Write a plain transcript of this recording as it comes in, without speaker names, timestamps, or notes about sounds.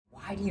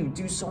why do you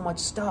do so much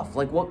stuff?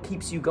 Like, what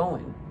keeps you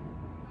going?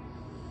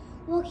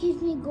 What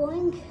keeps me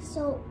going?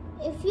 So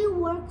if you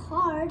work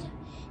hard,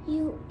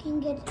 you can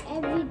get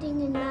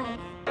everything in life.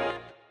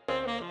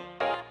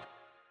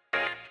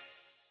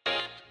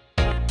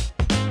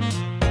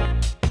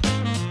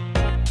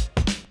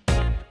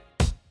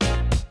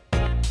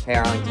 Hey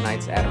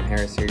Arlingtonites, Adam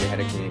Harris here, your head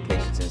of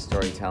communications and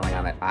storytelling.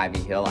 I'm at Ivy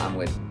Hill. I'm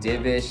with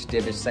Divish.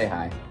 Divish, say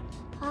hi.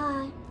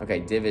 Hi.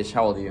 Okay, Divish,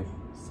 how old are you?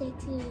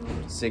 6 years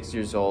old. 6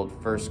 years old,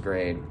 first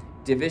grade.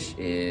 Divish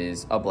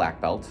is a black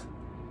belt.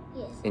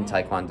 Yes. In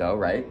Taekwondo,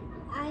 right?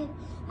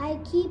 I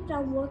keep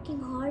on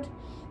working hard,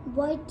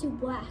 white to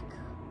black.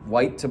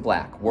 White to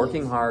black.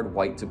 Working Yes. hard,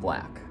 white to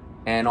black.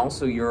 And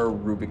also you're a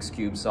Rubik's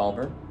Cube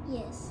solver.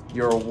 Yes.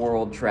 You're a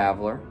world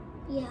traveler.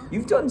 Yeah.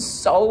 You've done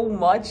so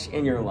much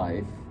in your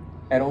life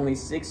at only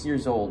 6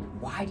 years old.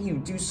 Why do you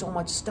do so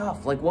much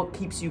stuff? Like, what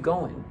keeps you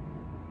going?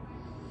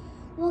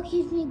 What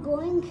keeps me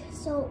going?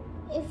 So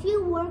if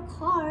you work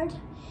hard,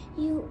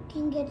 you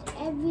can get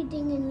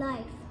everything in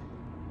life.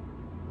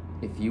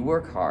 If you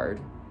work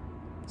hard,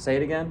 say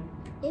it again.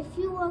 If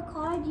you work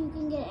hard, you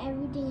can get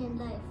everything in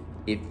life.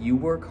 If you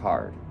work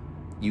hard,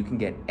 you can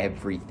get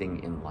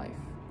everything in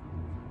life.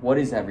 What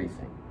is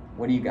everything?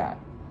 What do you got?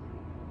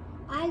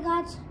 I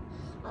got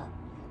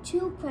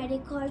 2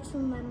 credit cards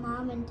from my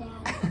mom and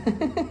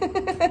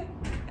dad.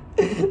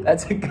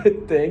 That's a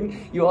good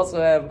thing. You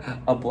also have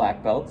a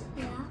black belt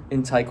Yeah.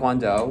 in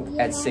Taekwondo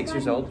Yeah, at 6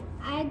 years old.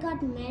 I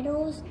got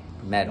medals.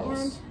 Medals.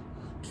 And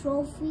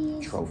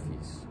trophies.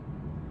 Trophies.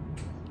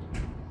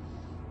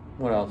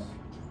 What else?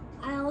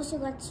 I also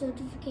got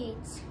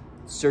certificates.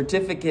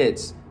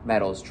 Certificates.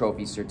 Medals,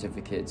 trophies,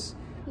 certificates.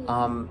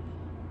 Yeah.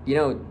 You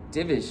know,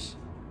 Divish,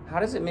 how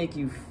does it make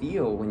you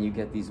feel when you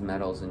get these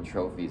medals and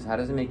trophies? How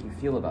does it make you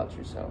feel about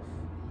yourself?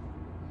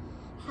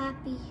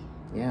 Happy.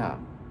 Yeah.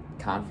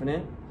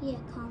 Confident? Yeah,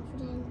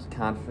 confident.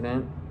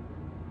 Confident.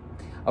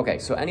 Okay,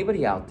 so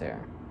anybody out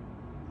there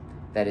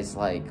that is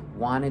like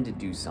wanting to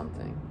do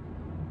something,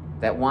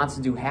 that wants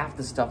to do half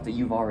the stuff that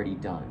you've already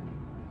done,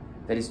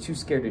 that is too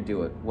scared to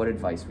do it, what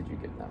advice would you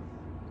give them?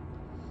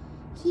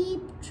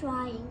 Keep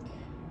trying.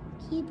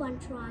 Keep on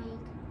trying.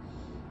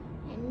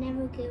 And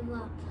never give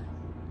up.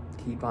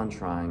 Keep on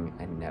trying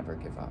and never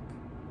give up.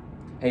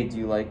 Hey, do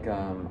you like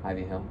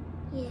Ivy Hill?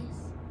 Yes.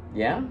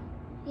 Yeah?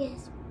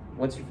 Yes.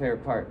 What's your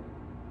favorite part?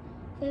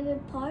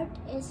 Favorite part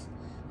is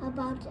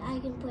about I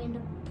can play in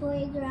the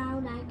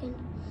playground. I can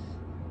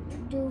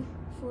do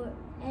for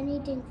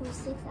anything for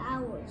 6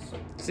 hours.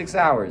 6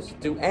 hours.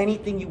 Do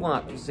anything you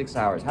want for 6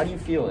 hours. How do you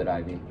feel at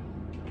Ivy?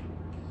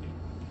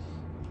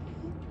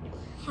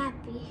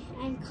 Happy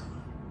and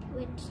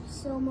with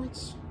so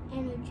much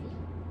energy.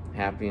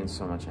 Happy and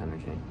so much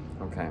energy.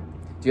 Okay.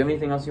 Do you have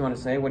anything else you want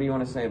to say? What do you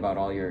want to say about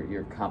all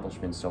your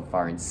accomplishments so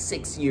far in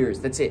 6 years?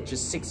 That's it,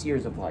 just 6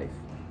 years of life.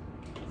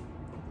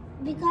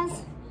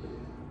 Because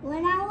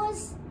when I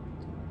was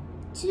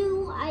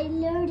 2, I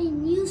learned a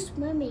new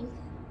swimming.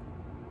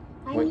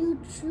 I knew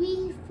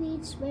 3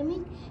 feet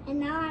swimming, and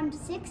now I'm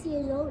 6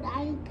 years old.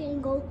 I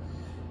can go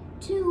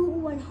to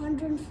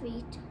 100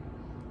 feet.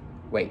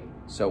 Wait,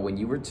 so when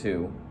you were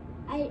 2,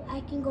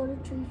 I can go to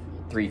 3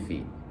 feet. 3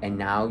 feet, and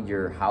now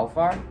you're how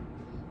far?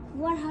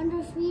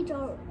 100 feet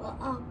or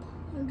up.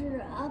 100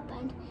 or up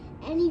and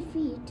any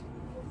feet.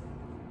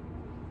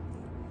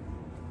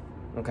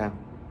 Okay,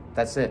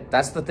 that's it.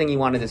 That's the thing he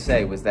wanted to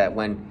say, was that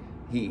when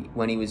he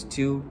was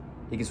 2,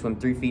 he could swim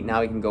 3 feet.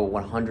 Now he can go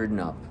 100 and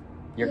up.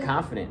 You're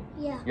confident.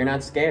 Yeah. You're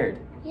not scared.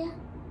 Yeah.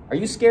 Are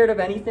you scared of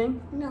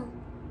anything? No.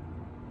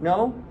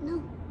 No?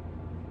 No.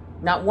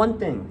 Not one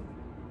thing?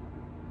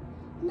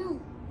 No.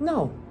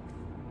 No.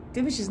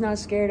 Divish is not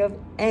scared of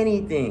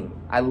anything.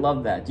 I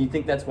love that. Do you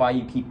think that's why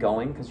you keep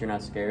going? Because you're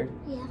not scared?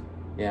 Yeah.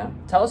 Yeah?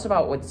 Tell us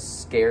about what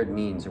scared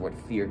means or what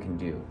fear can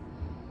do.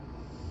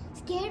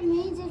 Scared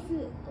means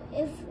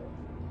if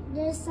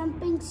there's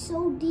something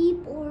so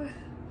deep or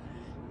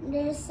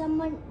there's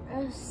someone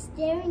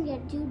staring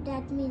at you,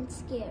 that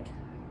means scared.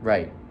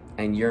 Right.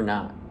 And you're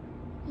not.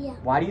 Yeah.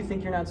 Why do you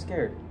think you're not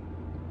scared?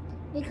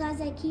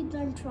 Because I keep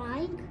on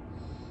trying.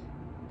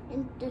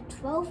 And the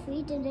 12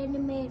 feet, and then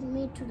it made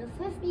me to the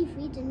 50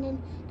 feet, and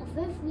then the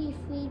 50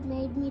 feet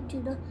made me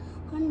to the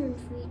 100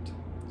 feet.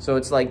 So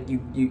it's like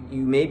you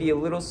may be a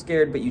little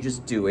scared, but you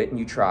just do it and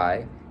you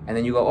try. And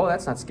then you go, oh,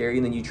 that's not scary.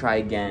 And then you try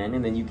again,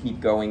 and then you keep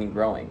going and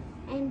growing.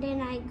 And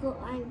then I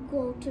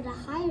go to the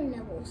higher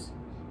levels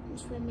in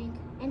swimming.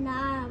 And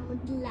now I'm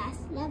at the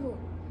last level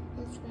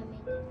in swimming.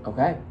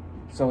 Okay.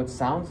 So it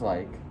sounds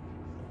like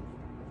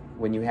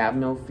when you have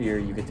no fear,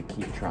 you get to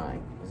keep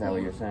trying. Is that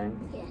what you're saying?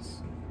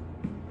 Yes.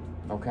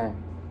 Okay.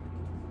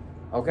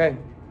 Okay.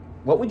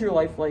 What would your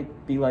life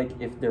be like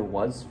if there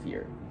was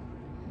fear?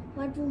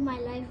 What would my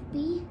life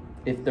be?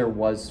 If there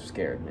was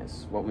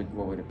scaredness, what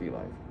would it be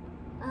like?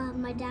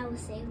 My dad will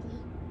save me.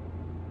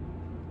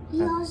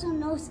 He also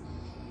knows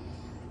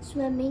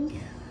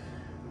swimming.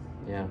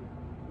 Yeah.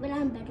 But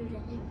I'm better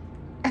than him.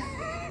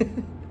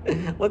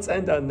 Let's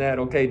end on that.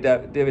 Okay,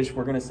 Divish,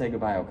 we're going to say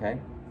goodbye, okay?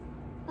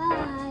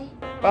 Bye.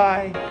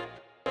 Bye.